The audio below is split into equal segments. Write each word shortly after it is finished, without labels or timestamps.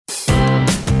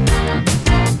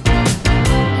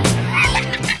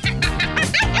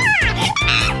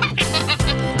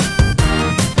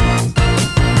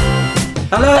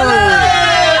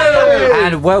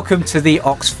welcome to the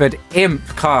Oxford Imp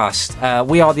cast.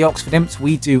 We are the Oxford Imps.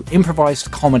 We do improvised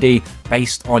comedy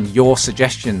based on your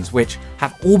suggestions, which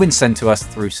have all been sent to us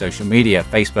through social media: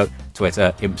 Facebook,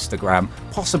 Twitter, Instagram,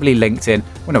 possibly LinkedIn.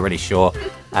 We're not really sure,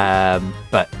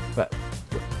 but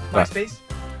MySpace.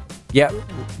 Yeah,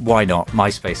 why not?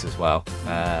 MySpace as well.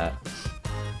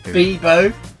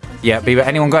 Bebo. Yeah, Bebo.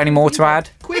 Anyone got any more to add?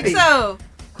 Quibi. So,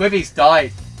 Quibi's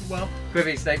died. Well,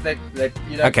 Quibi's they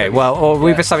you know. Okay, Quibi's- well, or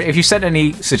we've yeah. established, if you sent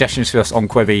any suggestions to us on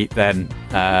Quibi, then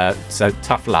so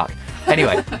tough luck.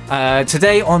 Anyway,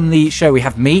 today on the show we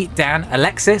have me, Dan,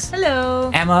 Alexis,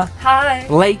 hello. Emma, Hi.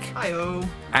 Blake, Hi-oh.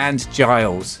 and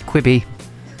Giles, Quibi.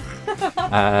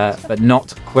 but not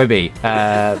Quibi.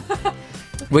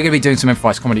 We're going to be doing some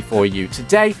improvised comedy for you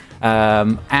today,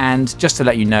 and just to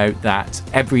let you know that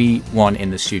everyone in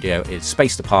the studio is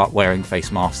spaced apart, wearing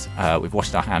face masks. We've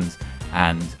washed our hands,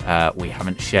 and we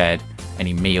haven't shared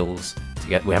any meals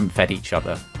together. We haven't fed each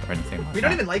other or anything like We that.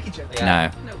 don't even like each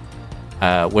other.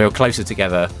 No. We're closer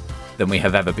together than we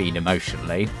have ever been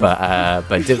emotionally, but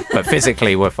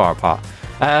physically we're far apart.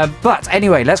 But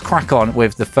anyway, let's crack on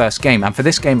with the first game. And for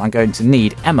this game, I'm going to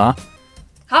need Emma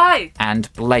Hi.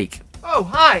 and Blake. Oh,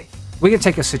 hi. We're going to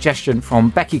take a suggestion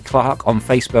from Becky Clark on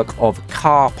Facebook of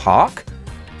Carpark.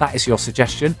 That is your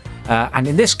suggestion. And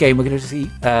in this game, we're going to see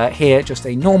hear just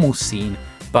a normal scene.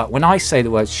 But when I say the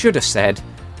word should have said,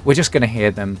 we're just going to hear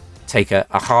them take a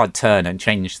hard turn and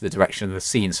change the direction of the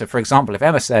scene. So, for example, if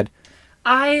Emma said,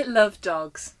 I love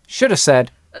dogs. should have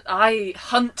said, I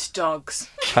hunt dogs.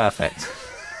 perfect.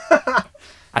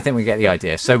 I think we get the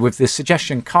idea. So with the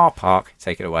suggestion car park,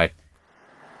 take it away.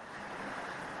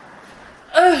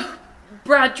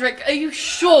 Bradrick, are you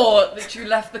sure that you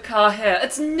left the car here?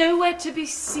 It's nowhere to be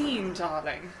seen,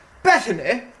 darling.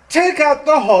 Bethany, take out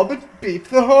the hob and beep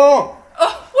the horn.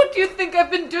 Oh, what do you think I've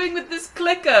been doing with this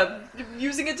clicker?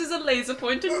 Using it as a laser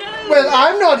pointer? No. Well,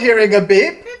 I'm not hearing a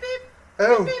beep. Beep, beep.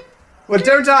 Oh. Well,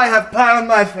 don't I have pie on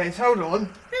my face? Hold on.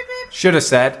 Beep, beep. Should have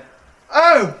said.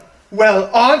 Oh. Well,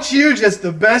 aren't you just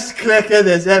the best clicker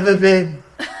there's ever been?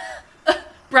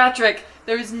 Bradrick,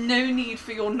 there is no need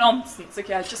for your nonsense,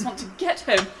 okay? I just want to get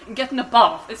home and get in a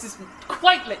bath. This is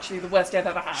quite literally the worst day I've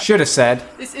ever had. Should have said.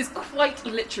 This is quite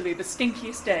literally the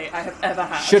stinkiest day I have ever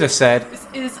had. Should have said. This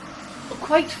is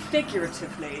quite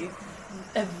figuratively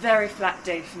a very flat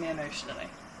day for me emotionally.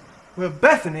 Well,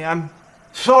 Bethany, I'm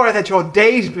sorry that your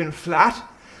day's been flat,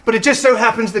 but it just so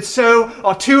happens that so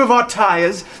are two of our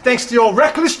tires, thanks to your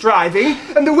reckless driving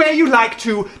and the way you like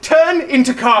to turn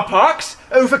into car parks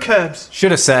over curbs.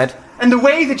 Should have said. And the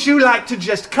way that you like to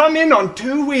just come in on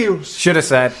two wheels. Should have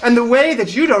said. And the way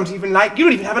that you don't even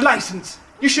have a license.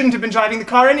 You shouldn't have been driving the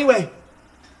car anyway.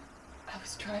 I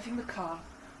was driving the car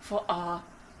for our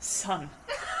son.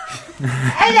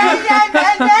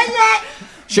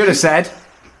 Should have said.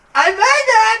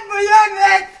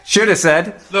 Should have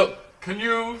said. Look, can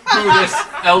you do this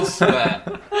elsewhere?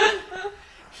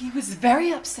 He was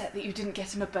very upset that you didn't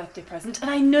get him a birthday present,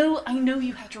 and I know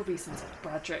you had your reasons,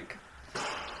 Bradrick.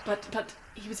 But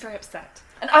he was very upset.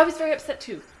 And I was very upset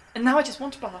too. And now I just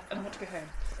want a bath and I want to go home.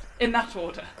 In that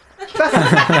order.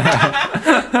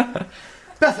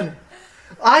 Bethany,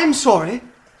 I'm sorry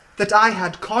that I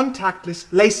had contactless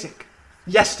LASIK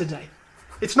yesterday.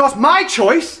 It's not my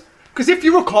choice, because if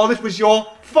you recall, it was your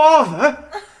father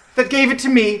that gave it to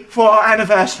me for our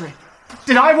anniversary.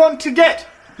 Did I want to get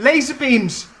laser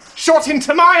beams shot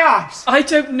into my eyes? I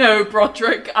don't know,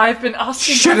 Broderick. I've been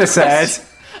asking. Should have said.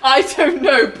 I don't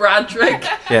know, Bradrick.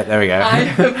 Yeah, there we go. I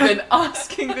have been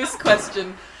asking this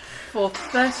question for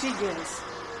 30 years.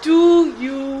 Do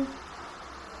you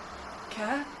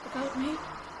care about me?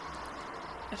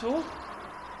 At all?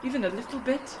 Even a little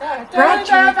bit?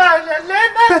 Bradrick.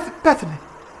 Bethany,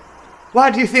 why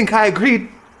do you think I agreed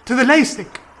to the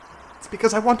LASIK? It's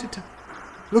because I wanted to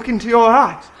look into your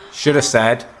eyes. Should have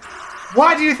said.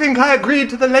 Why do you think I agreed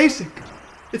to the LASIK?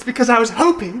 It's because I was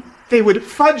hoping they would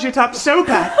fudge it up so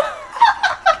bad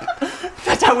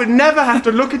that I would never have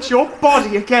to look at your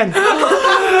body again.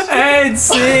 End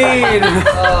scene!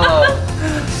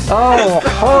 Oh,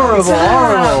 horrible,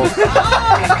 horrible.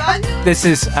 This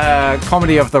is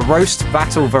comedy of the roast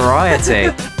battle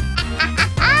variety.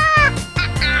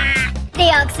 The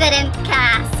Oxford Imp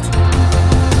cast.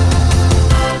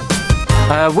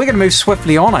 We're going to move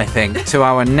swiftly on, I think, to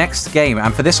our next game.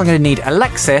 And for this, I'm going to need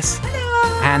Alexis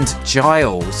and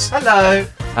Giles. Hello.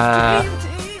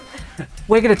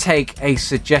 We're going to take a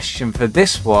suggestion for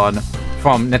this one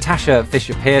from Natasha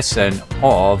Fisher-Pearson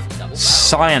of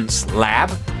Science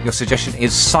Lab. Your suggestion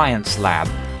is Science Lab.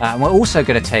 And we're also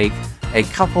going to take a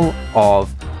couple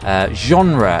of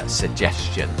genre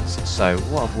suggestions. So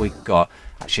what have we got?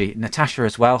 Actually, Natasha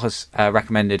as well has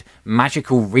recommended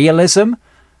magical realism,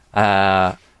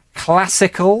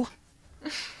 classical.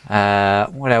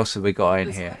 What else have we got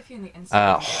in here?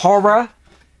 Horror.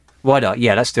 Why not?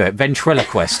 Yeah, let's do it.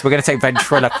 Ventriloquist. We're going to take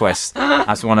ventriloquist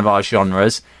as one of our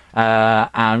genres.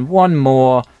 And one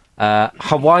more,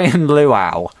 Hawaiian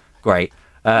luau. Great.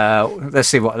 Let's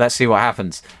see what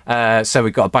happens. So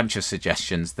we've got a bunch of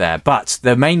suggestions there, but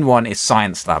the main one is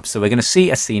Science Lab. So we're going to see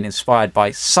a scene inspired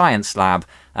by Science Lab,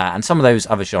 and some of those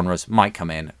other genres might come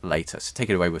in later. So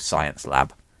take it away with Science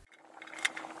Lab.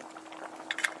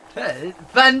 Hey,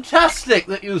 fantastic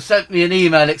that you sent me an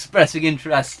email expressing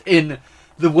interest in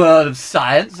the world of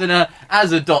science, and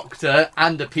as a doctor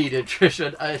and a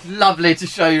paediatrician, it's lovely to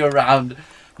show you around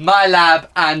my lab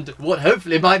and what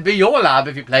hopefully might be your lab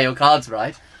if you play your cards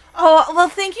right. Oh, well,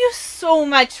 thank you so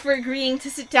much for agreeing to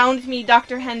sit down with me,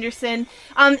 Dr. Henderson.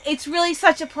 It's really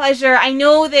such a pleasure. I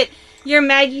know that you're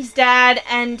Maggie's dad,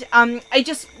 and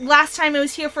last time I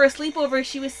was here for a sleepover,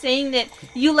 she was saying that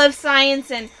you love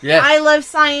science and Yes. I love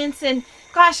science, and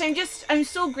gosh, I'm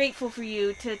so grateful for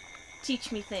you to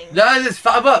teach me things. No, it's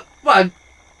fine, but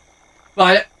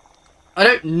I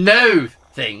don't know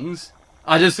things.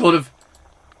 I just sort of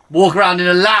walk around in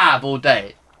a lab all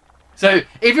day. So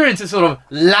if you're into sort of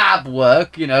lab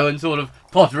work, and sort of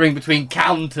pottering between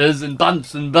counters and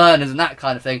Bunsen burners and that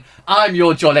kind of thing, I'm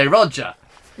your Jolly Roger.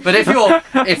 But if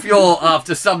you're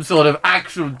after some sort of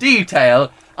actual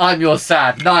detail, I'm your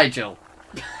sad Nigel.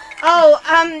 Oh,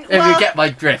 If you get my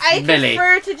drift, I Millie.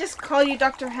 prefer to just call you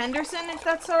Dr. Henderson, if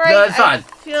that's all right. No, it's fine. I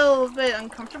feel a bit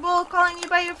uncomfortable calling you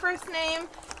by your first name.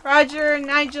 Roger,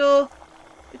 Nigel.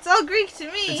 It's all Greek to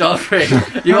me. It's all Greek.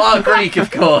 You are Greek,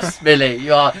 of course, Millie.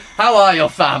 You are. How are your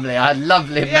family? I had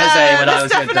lovely meze when I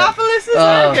was with them. Stephanopoulos is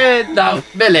very good. Now,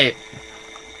 Millie,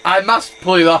 I must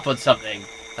pull you up on something.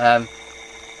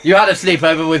 You had a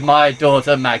sleepover with my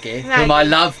daughter Maggie, whom I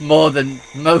love more than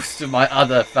most of my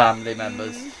other family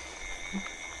members.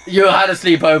 You had a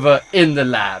sleepover in the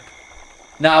lab.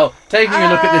 Now, taking a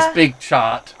look at this big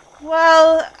chart.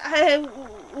 Well,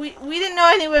 we didn't know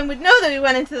anyone would know that we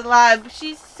went into the lab.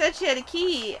 She said she had a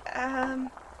key.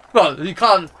 Well, you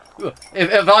can't.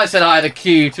 If I said I had a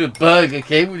key to Burger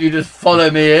King, would you just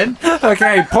follow me in?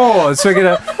 Okay, pause.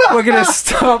 We're gonna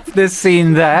stop this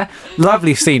scene there.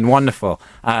 Lovely scene, wonderful.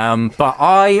 But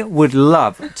I would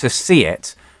love to see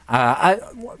it.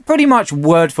 Pretty much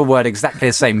word for word, exactly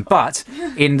the same, but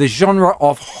in the genre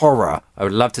of horror. I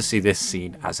would love to see this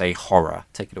scene as a horror.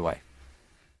 Take it away.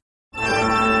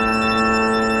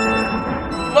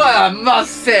 Well, I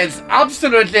must say, it's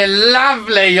absolutely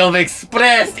lovely you've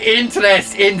expressed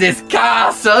interest in this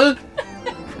castle.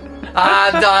 And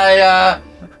I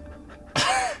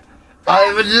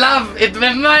would love, it would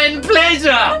be my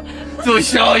pleasure to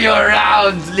show you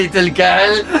around, little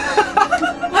girl.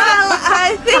 Well,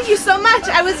 thank you so much.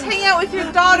 I was hanging out with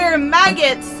your daughter,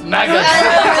 Maggots. Maggots.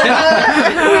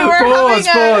 We were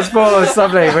Pause.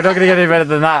 Lovely. We're not going to get any better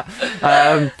than that.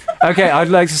 Okay, I'd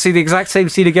like to see the exact same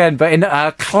scene again, but in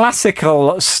a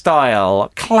classical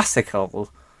style.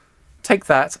 Classical. Take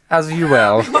that as you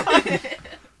will.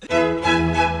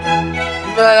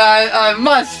 But I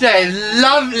must say, it's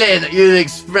lovely that you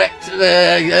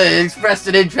expressed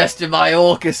an interest in my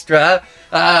orchestra.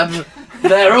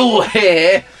 They're all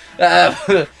here.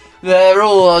 They're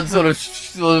all on sort of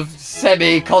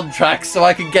semi-contracts, so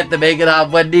I can get them in and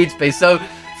out when needs be. So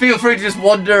feel free to just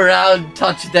wander around,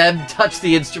 touch them, touch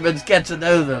the instruments, get to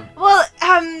know them. Well,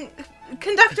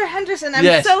 Conductor Henderson, I'm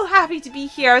Yes. so happy to be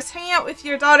here. I was hanging out with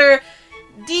your daughter,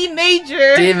 D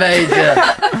Major. D major.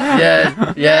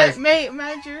 Yes.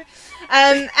 Major.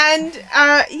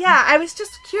 I was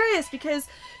just curious because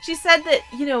she said that,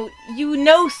 you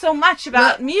know so much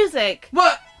about music.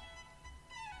 What?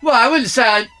 Well, I wouldn't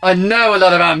say I know a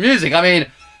lot about music. I mean,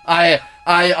 I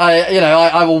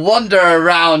will wander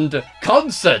around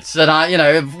concerts, and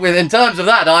in terms of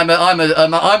that,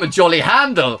 I'm a jolly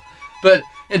handle. But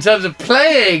in terms of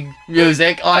playing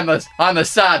music, I'm a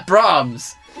sad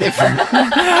Brahms. If you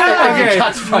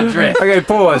catch my drift. Okay,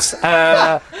 pause.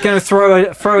 Going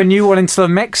to throw a new one into the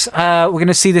mix. We're going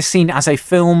to see this scene as a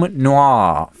film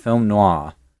noir. Film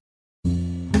noir.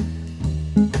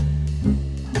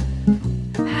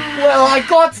 Well, I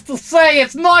got to say,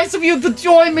 it's nice of you to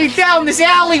join me down this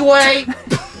alleyway.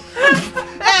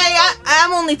 Hey,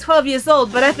 I'm only 12 years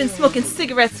old, but I've been smoking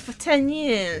cigarettes for 10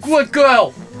 years. Good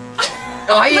girl.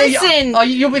 Listen.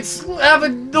 You've been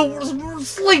having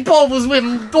sleepovers with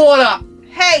my daughter.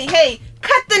 Hey,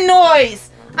 cut the noise.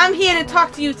 I'm here to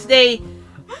talk to you today,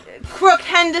 Crook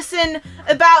Henderson,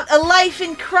 about a life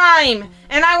in crime,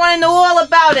 and I want to know all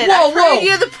about it. I've heard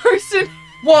you're the person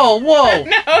Whoa. knows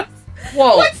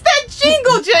Whoa. What's that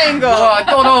jingle jangle? Oh, I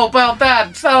don't know about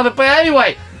that. But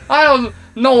anyway, I don't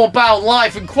know about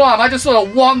life and crime. I just sort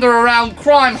of wander around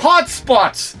crime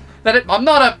hotspots. I'm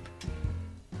not a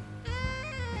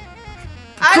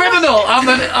criminal.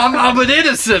 I'm an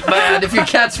innocent man. If you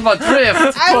catch my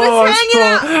drift. I was hanging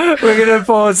out. We're going to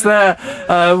pause there.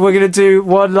 We're going to do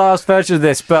one last version of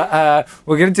this, but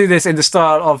we're going to do this in the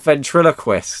style of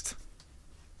ventriloquist.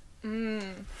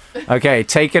 Okay,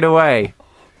 take it away.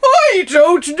 I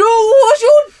don't know what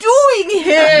you're doing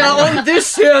here on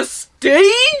this here stage.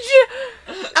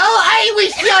 I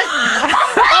was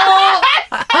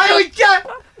just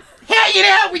hanging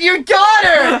out with your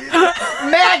daughter,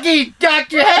 Maggie,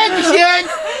 Dr. Henderson.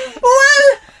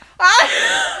 Well,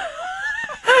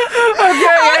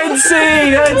 Okay, end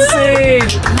scene.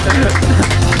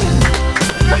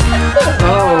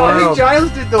 Oh, I think wow.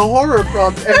 Giles did the horror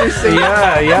prompt every single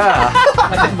Yeah.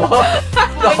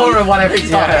 The horror one every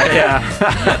time. Yeah.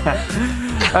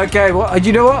 Okay, well,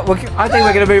 you know what? I think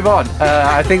we're going to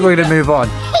move on.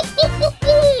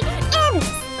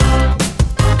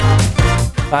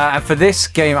 And for this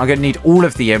game, I'm going to need all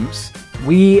of the imps.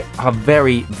 We are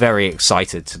very, very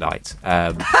excited tonight.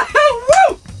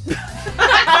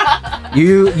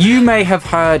 You may have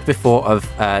heard before of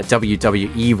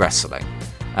WWE wrestling.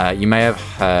 You may have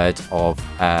heard of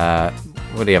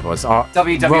what the other was?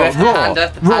 WWF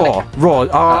Raw,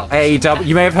 RAW.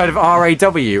 You may have heard of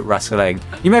RAW wrestling.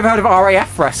 You may have heard of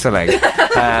RAF wrestling,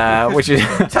 which is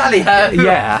Tally ho.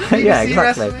 yeah, exactly.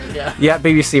 wrestling? Yeah,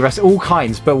 BBC wrestling, all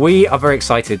kinds. But we are very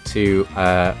excited to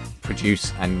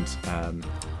produce and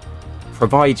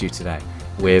provide you today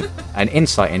with an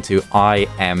insight into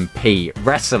IMP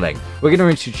wrestling. We're going to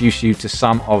introduce you to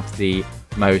some of the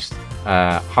most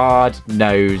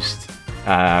hard-nosed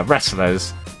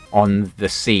wrestlers on the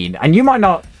scene, and you might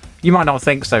not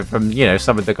think so from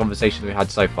some of the conversations we had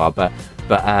so far, but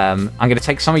I'm going to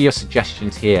take some of your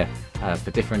suggestions here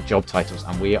for different job titles,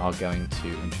 and we are going to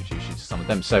introduce you to some of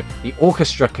them. So the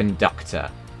orchestra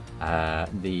conductor,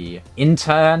 the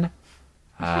intern,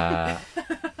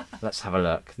 let's have a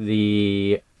look,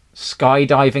 the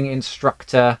skydiving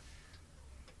instructor,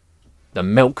 the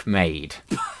milkmaid.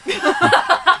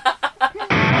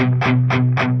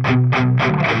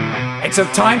 It's a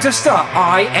time to start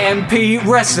IMP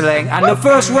wrestling, and the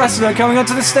first wrestler coming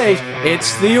onto the stage,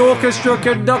 it's the orchestra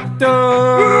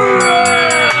conductor.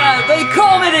 They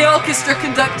call me the orchestra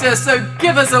conductor, so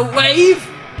give us a wave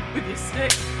with your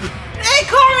stick. They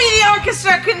call me the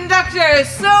orchestra conductor,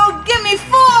 so give me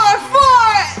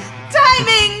 4/4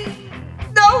 timing.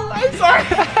 No, I'm sorry.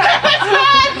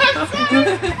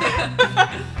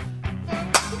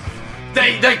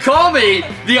 They call me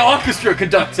the orchestra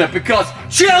conductor because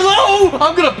cello,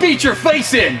 I'm gonna beat your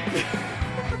face in.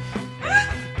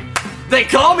 They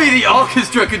call me the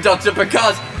orchestra conductor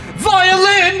because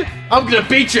violin, I'm gonna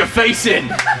beat your face in.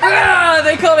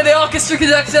 They call me the orchestra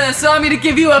conductor, so I'm going to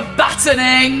give you a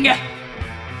battening.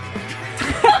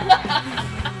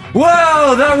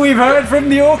 Well, that we've heard from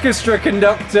the orchestra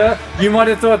conductor. You might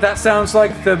have thought that sounds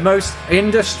like the most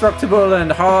indestructible and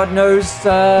hard-nosed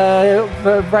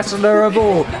wrestler of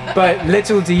all. But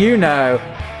little do you know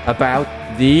about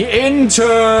the intern.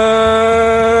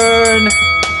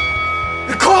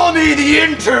 They call me the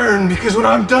intern because when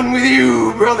I'm done with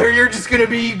you, brother, you're just gonna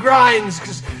be grinds.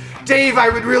 Because Dave, I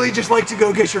would really just like to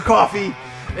go get your coffee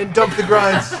and dump the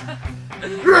grinds.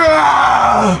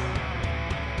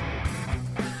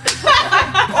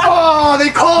 Oh, they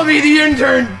call me the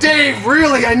intern. Dave,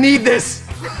 really, I need this.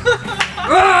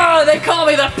 They call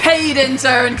me the paid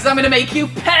intern, because I'm going to make you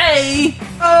pay.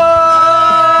 Oh,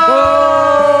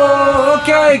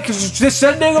 okay, because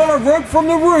descending on a rope from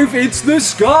the roof, it's the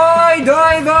skydiver.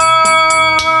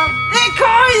 They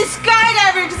call me the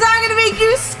skydiver because I'm going to make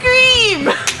you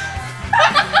scream.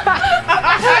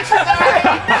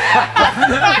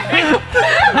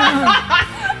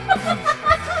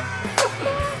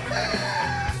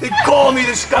 They call me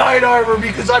the skydiver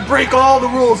because I break all the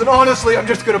rules, and honestly, I'm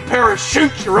just gonna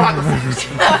parachute you right in the face.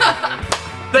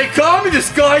 They call me the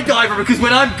skydiver because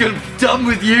when I'm done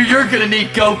with you, you're gonna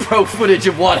need GoPro footage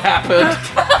of what happened.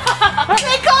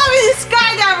 They call me the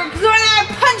skydiver because when I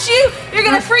punch you, you're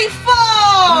going to free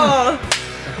fall.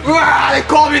 They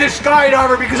call me the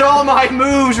skydiver because all my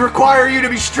moves require you to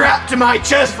be strapped to my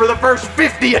chest for the first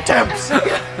 50 attempts.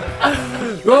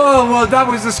 Oh, well, that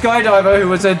was the skydiver who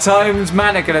was at times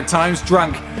manic and at times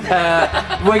drunk.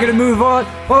 We're going to move on.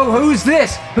 Oh, who's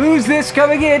this? Who's this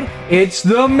coming in? It's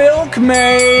the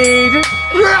milkmaid.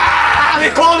 They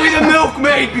call me the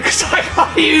milkmaid because I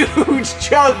got huge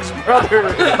chugs,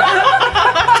 brother.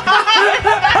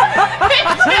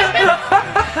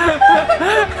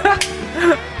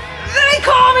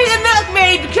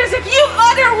 milkmaid, because if you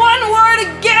utter one word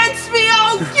against me,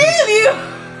 I'll kill you!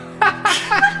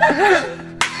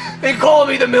 They call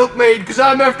me the milkmaid because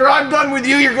after I'm done with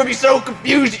you, you're gonna be so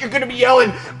confused that you're gonna be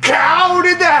yelling, "Cow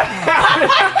did that!"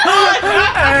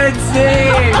 And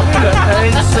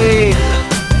see.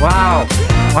 Wow.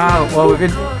 Well,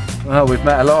 we've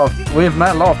met a lot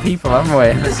of people, haven't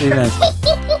we? This evening.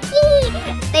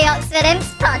 The Oxford Imps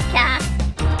Podcast.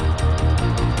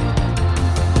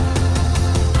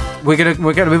 We're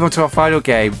gonna move on to our final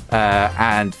game,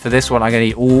 and for this one, I'm gonna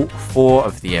need all 4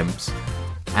 of the imps,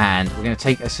 and we're gonna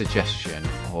take a suggestion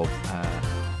of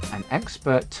an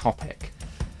expert topic.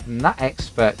 And that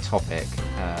expert topic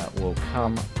will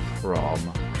come from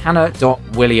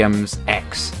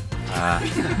Hannah.WilliamsX.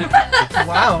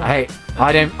 Wow. Hey,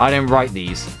 I don't write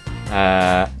these.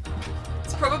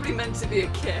 It's probably meant to be a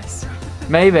kiss.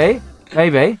 Maybe,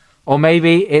 or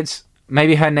maybe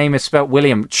her name is spelt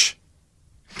William-ch.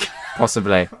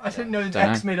 Possibly. I didn't know the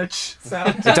Dunno. X made a ch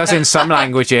sound. It does in some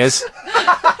languages.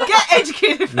 Get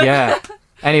educated. Yeah.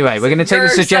 Anyway, we're going to take the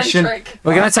suggestion. Eurocentric.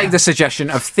 We're going to take the suggestion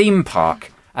of theme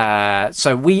park.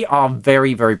 So we are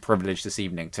very, very privileged this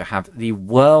evening to have the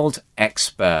world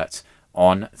expert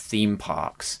on theme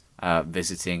parks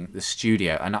visiting the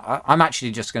studio, and I'm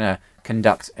actually just going to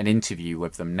conduct an interview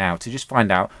with them now to just find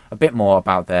out a bit more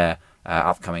about their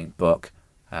upcoming book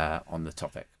on the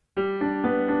topic.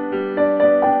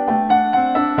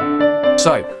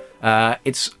 So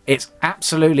it's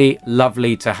absolutely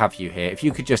lovely to have you here. If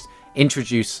you could just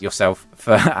introduce yourself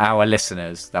for our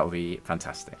listeners, that would be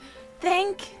fantastic.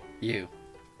 Thank You.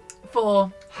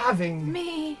 For Having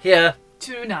me. Here.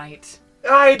 tonight,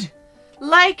 I'd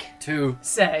Like To.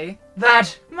 say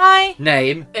that my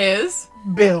Name. is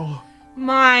Bill.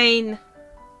 mine.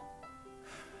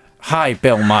 Hi,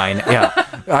 Bill Mine.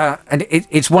 Yeah, and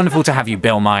it's wonderful to have you,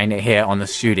 Bill Mine, here on the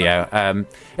studio.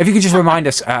 If you could just remind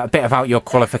us a bit about your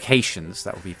qualifications,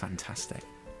 that would be fantastic.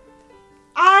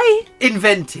 I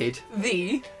Invented.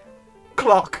 the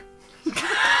Clock.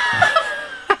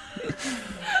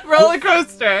 roller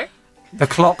coaster. The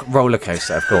clock roller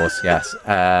coaster, of course, yes.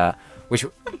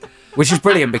 Which is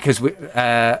brilliant because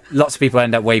lots of people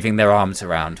end up waving their arms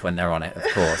around when they're on it, of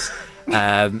course.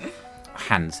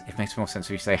 Hands. It makes more sense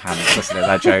when you say hands, doesn't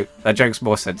it? That joke's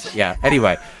more sense. Yeah.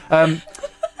 Anyway,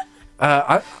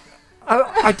 I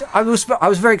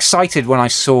was very excited when I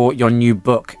saw your new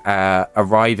book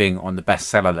arriving on the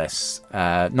bestseller list,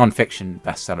 non-fiction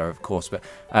bestseller, of course. But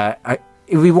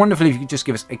it would be wonderful if you could just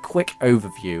give us a quick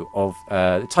overview of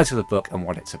the title of the book and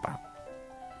what it's about.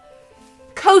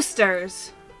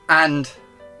 Coasters. And.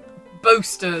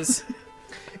 boasters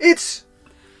It's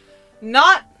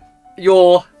Not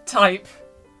Your. type.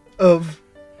 of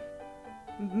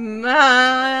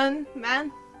man.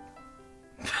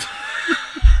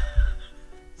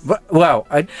 Well,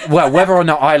 whether or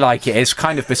not I like it is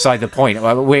kind of beside the point.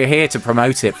 We're here to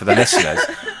promote it for the listeners,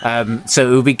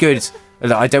 so it would be good.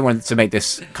 I don't want to make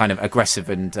this kind of aggressive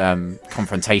and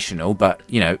confrontational, but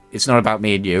it's not about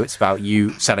me and you; it's about you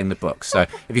selling the book. So,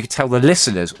 if you could tell the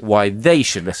listeners why they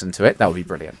should listen to it, that would be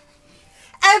brilliant.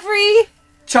 Every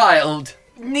Child.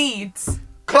 Needs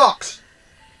clocks.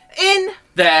 in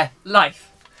Their.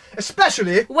 life.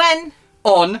 Especially when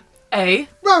On. A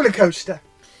roller coaster.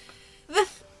 the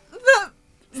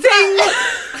thing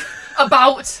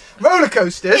about Roller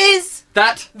coasters is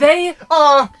That. they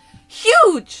are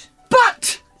huge.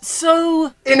 But.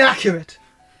 so inaccurate.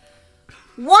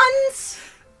 Once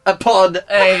Upon.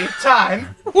 a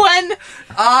Time when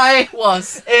I.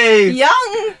 was a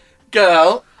young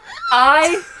Girl.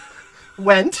 I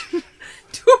went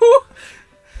to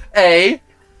A.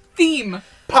 theme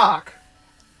park.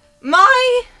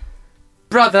 my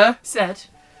Brother. said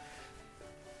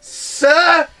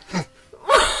Sir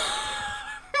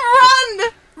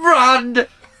run.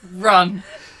 run.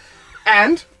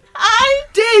 and I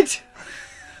Did.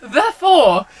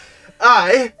 Therefore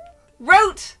I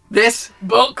wrote This.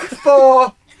 book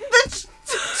for the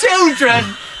Children.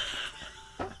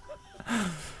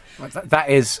 That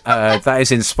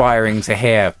is inspiring to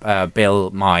hear,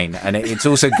 Bill Mine, and it's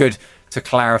also good to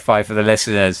clarify for the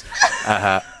listeners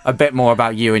a bit more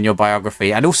about you and your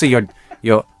biography, and also your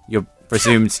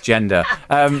presumed gender.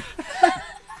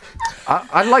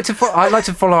 I'd like to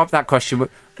follow up that question.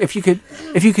 If you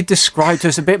could describe to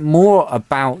us a bit more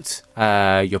about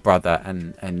your brother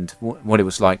and what it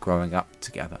was like growing up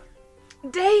together.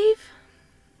 Dave.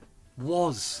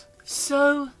 Was.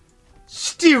 so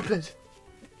stupid.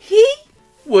 He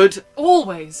Would.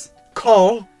 always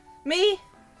Call me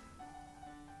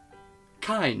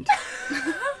Kind.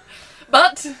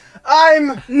 but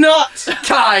I'm not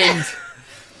Kind.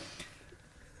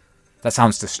 That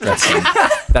sounds distressing.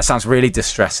 That sounds really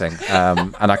distressing.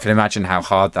 And I can imagine how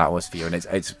hard that was for you. And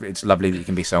it's lovely that you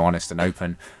can be so honest and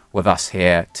open with us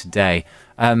here today.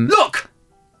 Look!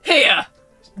 Here!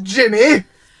 Jimmy,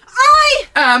 I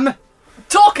Am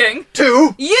talking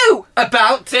to you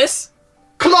about this.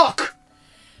 clock,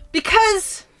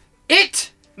 because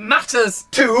It matters.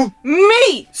 to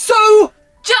me So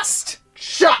just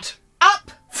shut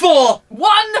up for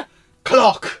one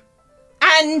clock.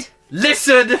 and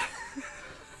listen.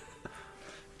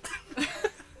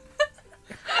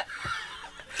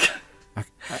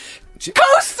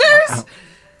 coasters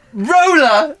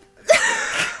Roller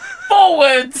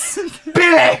forwards.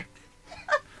 Billy,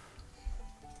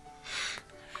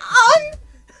 on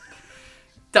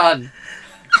Done.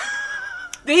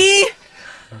 the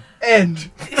end.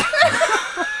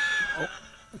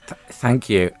 Thank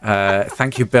you.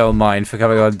 Thank you, Bill Mine, for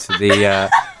coming on to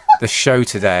the show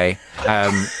today.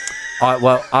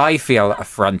 I feel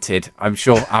affronted. I'm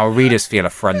sure our readers feel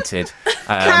affronted.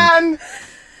 Can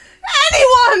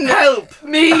anyone Help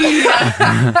me.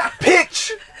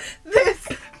 pitch this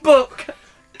Book.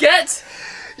 Get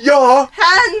your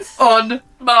hands on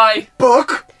my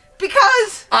book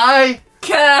because I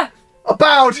care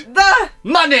about the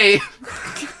money.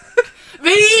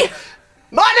 The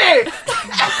money.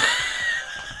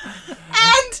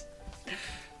 and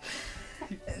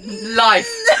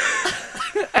life.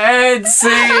 End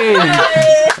scene.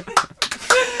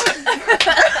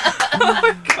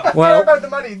 Well, About the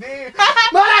money. The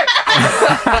money.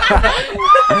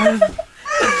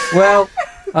 well,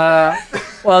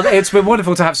 it's been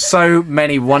wonderful to have so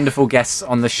many wonderful guests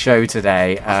on the show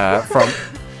today,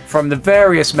 from the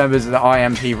various members of the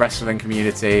IMP wrestling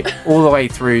community, all the way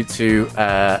through to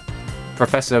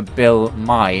Professor Bill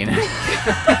Mine,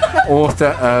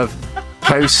 author of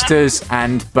Posters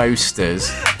and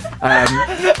Boasters.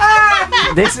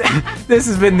 This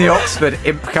has been the Oxford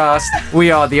Impcast. We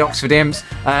are the Oxford Imps.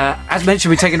 As mentioned,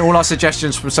 we're taking all our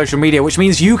suggestions from social media, which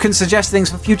means you can suggest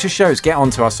things for future shows. Get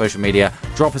onto our social media,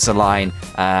 drop us a line,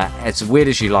 as weird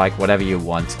as you like, whatever you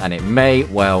want, and it may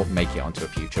well make it onto a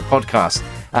future podcast.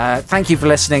 Thank you for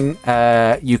listening.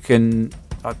 You can...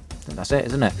 I think that's it,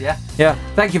 isn't it? Yeah. Yeah.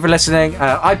 Thank you for listening.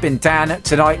 I've been Dan.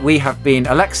 Tonight we have been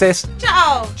Alexis,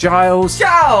 ciao. Giles,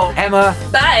 Ciao. Emma,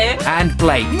 Bye. and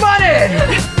Blake.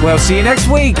 Money. We'll see you next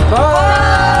week.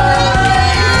 Bye.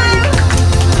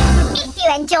 If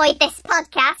you enjoyed this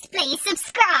podcast, please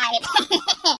subscribe,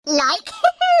 like,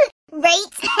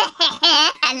 rate,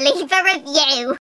 and leave a review.